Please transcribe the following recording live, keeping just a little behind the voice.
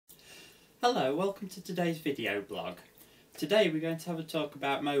Hello, welcome to today's video blog. Today we're going to have a talk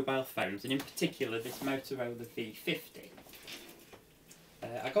about mobile phones, and in particular this Motorola V50.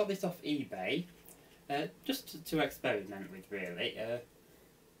 I got this off eBay, just to experiment with really.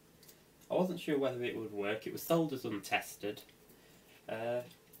 I wasn't sure whether it would work. It was sold as untested. But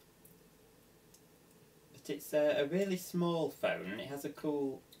it's a really small phone. It has a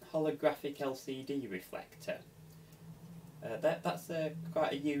cool holographic LCD reflector. That's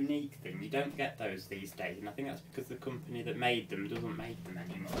quite a unique thing. You don't get those these days, and I think that's because the company that made them doesn't make them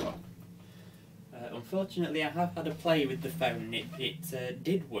anymore. Unfortunately, I have had a play with the phone. It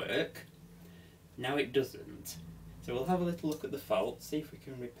did work. Now it doesn't. So we'll have a little look at the fault, see if we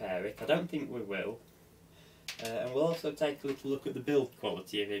can repair it. I don't think we will. And we'll also take a little look at the build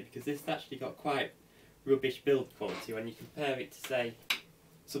quality of it, because this has actually got quite rubbish build quality when you compare it to, say,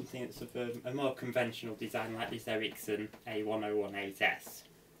 something that's of a more conventional design like this Ericsson A1018S.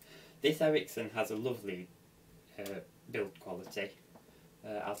 This Ericsson has a lovely build quality.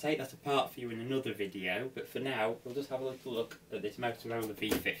 I'll take that apart for you in another video, but for now we'll just have a little look at this Motorola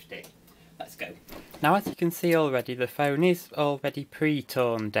V50. Let's go. Now, as you can see already, the phone is already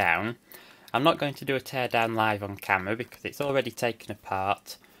pre-torn down. I'm not going to do a teardown live on camera because it's already taken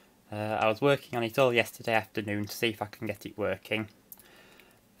apart. I was working on it all yesterday afternoon to see if I can get it working.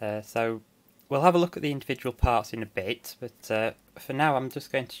 So we'll have a look at the individual parts in a bit, but for now I'm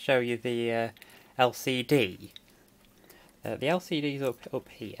just going to show you the LCD. The LCD is up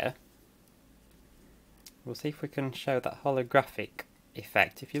here. We'll see if we can show that holographic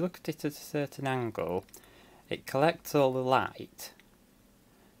effect. If you look at it at a certain angle, it collects all the light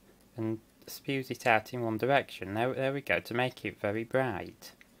and spews it out in one direction. There we go, to make it very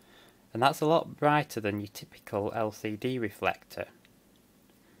bright. And that's a lot brighter than your typical LCD reflector.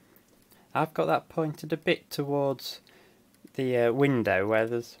 I've got that pointed a bit towards the window where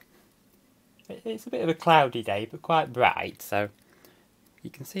it's a bit of a cloudy day but quite bright, so you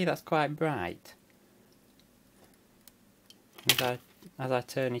can see that's quite bright. As I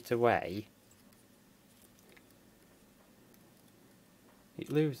turn it away, it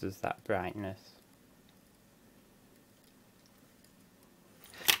loses that brightness.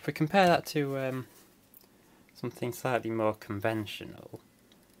 If we compare that to something slightly more conventional,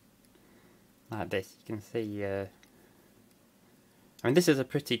 like this, you can see, I mean, this is a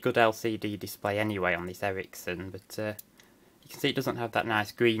pretty good LCD display anyway on this Ericsson, but you can see it doesn't have that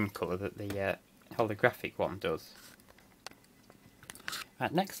nice green colour that the holographic one does.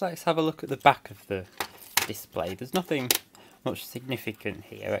 Right, next let's have a look at the back of the display. There's nothing much significant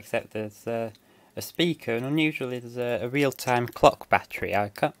here, except there's a speaker, and unusually there's a real-time clock battery.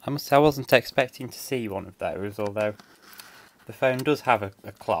 I must say I wasn't expecting to see one of those, although the phone does have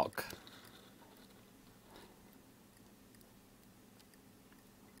a clock.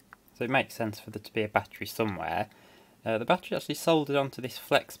 So it makes sense for there to be a battery somewhere. The battery actually soldered onto this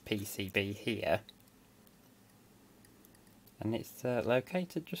flex PCB here, and it's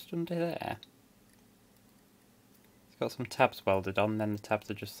located just under there. It's got some tabs welded on, then the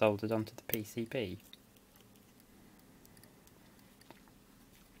tabs are just soldered onto the PCB.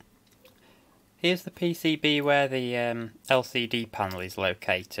 Here's the PCB where the LCD panel is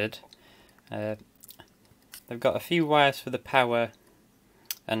located. They've got a few wires for the power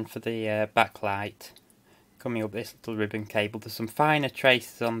and for the backlight coming up this little ribbon cable. There's some finer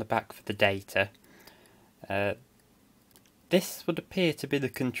traces on the back for the data. This would appear to be the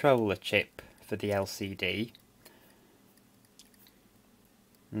controller chip for the LCD.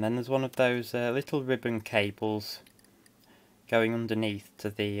 And then there's one of those little ribbon cables going underneath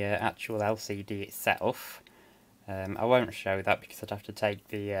to the actual LCD itself. I won't show that because I'd have to take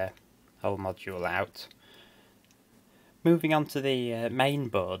the whole module out. Moving on to the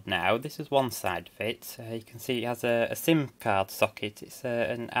mainboard now. This is one side of it. You can see it has a SIM card socket. It's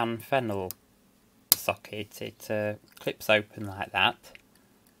an anfenol socket. It clips open like that.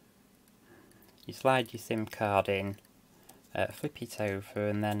 You slide your SIM card in, flip it over,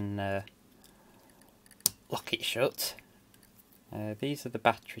 and then lock it shut. These are the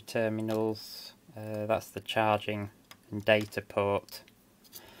battery terminals. That's the charging and data port.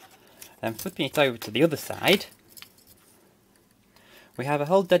 Then flipping it over to the other side, we have a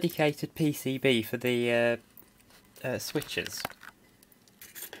whole dedicated PCB for the switches.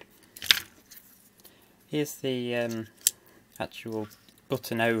 Here's the actual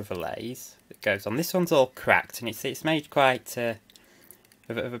button overlays that goes on. This one's all cracked, and it's made quite of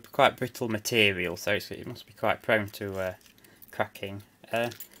a quite brittle material, so it must be quite prone to cracking.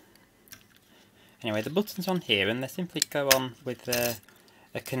 Anyway, the buttons on here, and they simply go on with a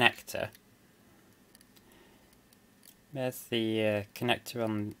connector. There's the connector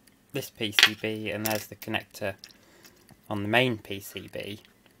on this PCB, and there's the connector on the main PCB.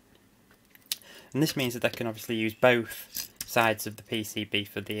 And this means that I can obviously use both sides of the PCB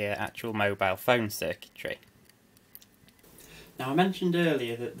for the actual mobile phone circuitry. Now, I mentioned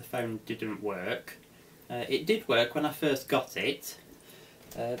earlier that the phone didn't work. It did work when I first got it.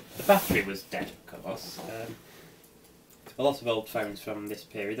 The battery was dead, of course. A lot of old phones from this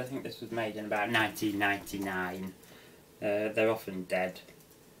period, I think this was made in about 1999. They're often dead.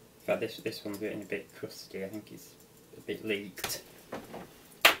 In fact, this one's getting a bit crusty. I think it's a bit leaked.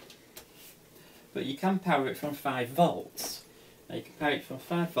 But you can power it from 5 volts. Now you can power it from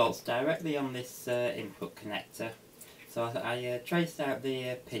 5 volts directly on this input connector. So I traced out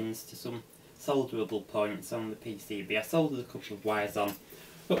the pins to some solderable points on the PCB. I soldered a couple of wires on,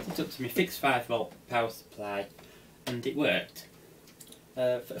 hooked it up to my fixed 5 volt power supply, and it worked.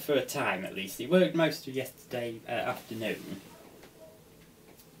 For a time at least. It worked most of yesterday afternoon.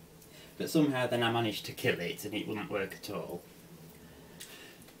 But somehow then I managed to kill it and it wouldn't work at all.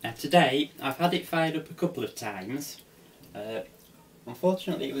 Now today I've had it fired up a couple of times.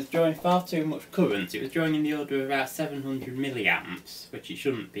 Unfortunately it was drawing far too much current. It was drawing in the order of about 700 milliamps, which it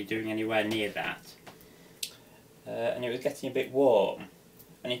shouldn't be doing anywhere near that. And it was getting a bit warm.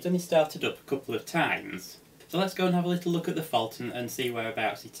 And it only started up a couple of times. So let's go and have a little look at the fault and see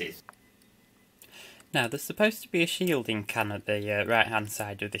whereabouts it is. Now there's supposed to be a shielding can at the right hand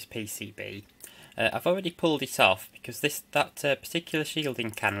side of this PCB. I've already pulled it off because that particular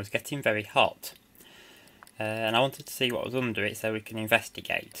shielding can was getting very hot. And I wanted to see what was under it so we can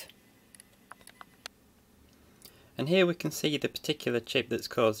investigate. And here we can see the particular chip that's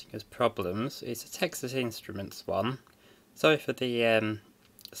causing us problems. It's a Texas Instruments one. Sorry for the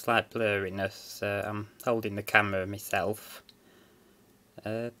slight blurriness, I'm holding the camera myself.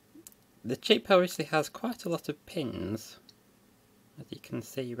 The chip obviously has quite a lot of pins, as you can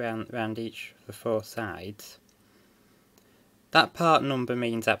see round each of the 4 sides. That part number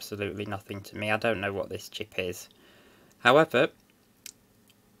means absolutely nothing to me. I don't know what this chip is. However,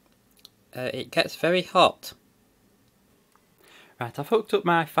 it gets very hot. Right, I've hooked up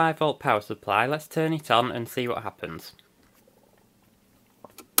my 5 volt power supply. Let's turn it on and see what happens.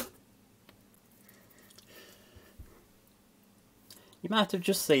 You might have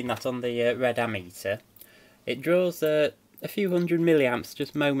just seen that on the red ammeter. It draws a few hundred milliamps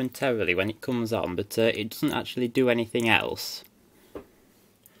just momentarily when it comes on, but it doesn't actually do anything else.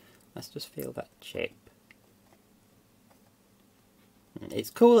 Let's just feel that chip.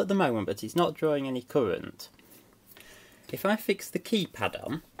 It's cool at the moment, but it's not drawing any current. If I fix the keypad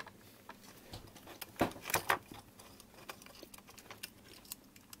on,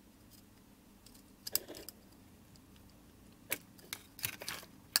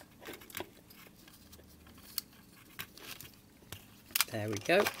 there we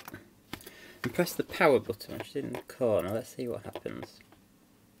go, and press the power button, which is in the corner. Let's see what happens.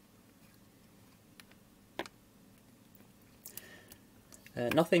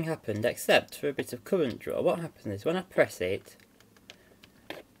 Nothing happened except for a bit of current draw. What happens is when I press it,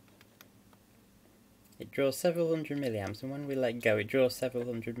 it draws several hundred milliamps, and when we let go it draws several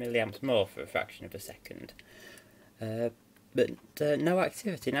hundred milliamps more for a fraction of a second. But no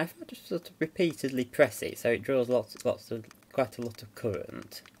activity. Now if I just sort of repeatedly press it, so it draws quite a lot of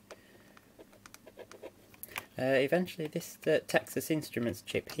current, eventually this Texas Instruments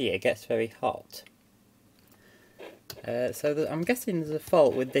chip here gets very hot. So I'm guessing there's a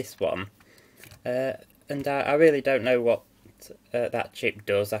fault with this one, and I really don't know what that chip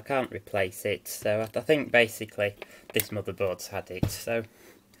does. I can't replace it, so I think basically this motherboard's had it. So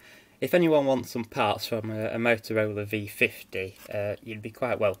if anyone wants some parts from a Motorola V50, you'd be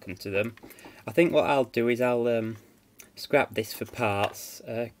quite welcome to them. I think what I'll do is I'll scrap this for parts,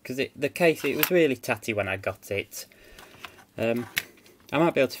 because the case, it was really tatty when I got it. I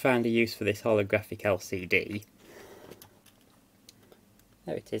might be able to find a use for this holographic LCD.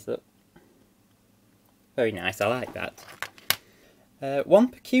 There it is, look. Very nice, I like that. One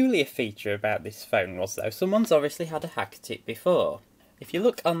peculiar feature about this phone was, though, someone's obviously had a hack at it before. If you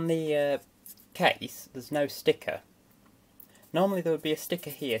look on the case, there's no sticker. Normally there would be a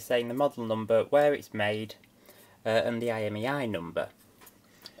sticker here saying the model number, where it's made, and the IMEI number.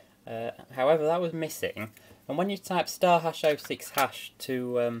 However, that was missing, and when you type *#06#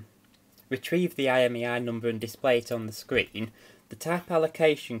 to retrieve the IMEI number and display it on the screen, the type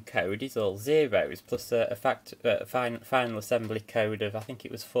allocation code is all zeros, plus a final assembly code of, I think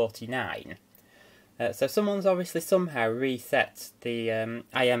it was 49. So someone's obviously somehow reset the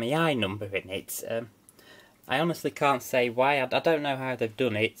IMEI number in it. I honestly can't say why. I don't know how they've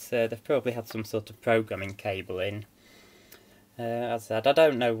done it. They've probably had some sort of programming cable in. As I said, I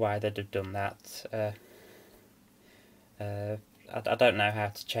don't know why they'd have done that. I don't know how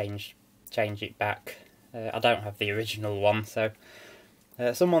to change it back. I don't have the original one, so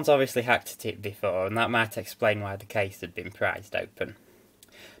someone's obviously hacked at it before, and that might explain why the case had been prized open.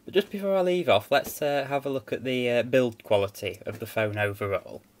 But just before I leave off, let's have a look at the build quality of the phone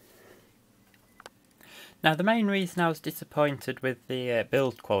overall. Now, the main reason I was disappointed with the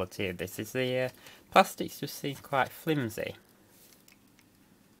build quality of this is the plastics just seem quite flimsy.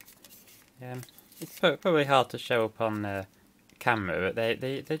 It's probably hard to show up on camera, but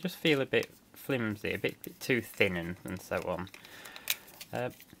they just feel a bit flimsy, a bit too thin and so on.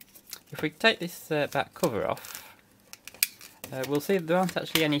 If we take this back cover off, we'll see that there aren't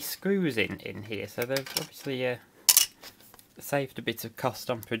actually any screws in here, so they've obviously saved a bit of cost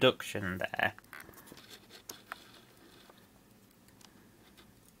on production there.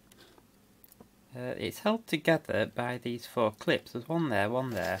 It's held together by these 4 clips. There's one there,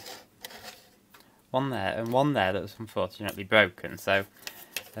 one there, one there, and one there that was unfortunately broken, so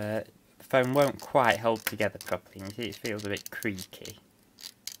the phone won't quite hold together properly. You see it feels a bit creaky.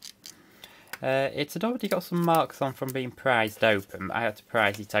 It had already got some marks on from being prized open, but I had to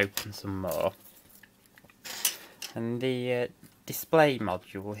prise it open some more. And the display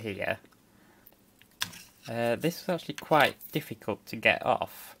module here, this was actually quite difficult to get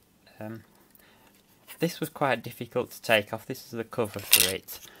off. This was quite difficult to take off. This is the cover for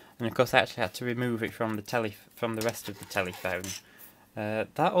it, and of course I actually had to remove it from the rest of the telephone.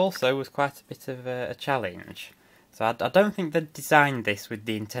 That also was quite a bit of a challenge. So I don't think they designed this with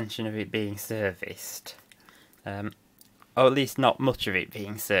the intention of it being serviced, or at least not much of it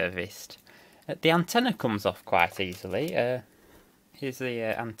being serviced. The antenna comes off quite easily. Here's the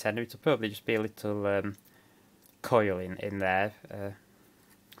antenna. It'll probably just be a little coil in there.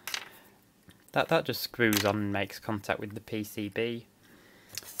 That just screws on and makes contact with the PCB.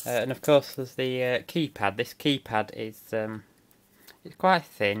 And of course there's the keypad. This keypad is it's quite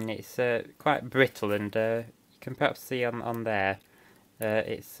thin, it's quite brittle, and you can perhaps see on there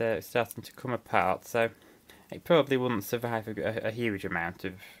it's starting to come apart, so it probably wouldn't survive a huge amount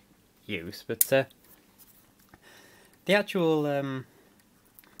of use. But the actual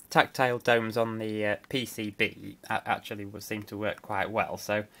tactile domes on the PCB actually would seem to work quite well,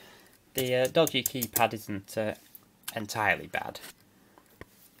 so the dodgy keypad isn't entirely bad.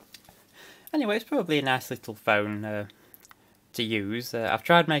 Anyway, it's probably a nice little phone to use. I've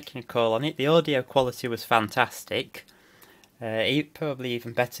tried making a call on it. The audio quality was fantastic. Probably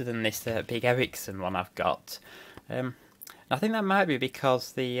even better than this big Ericsson one I've got. I think that might be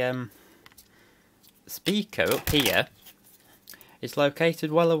because the speaker up here is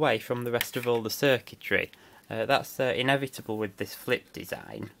located well away from the rest of all the circuitry. That's inevitable with this flip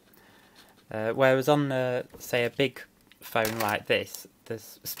design. Whereas on, say, a big phone like this, the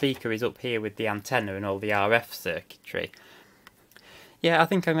speaker is up here with the antenna and all the RF circuitry. Yeah, I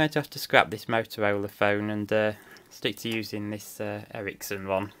think I'm going to have to scrap this Motorola phone and stick to using this Ericsson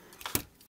one.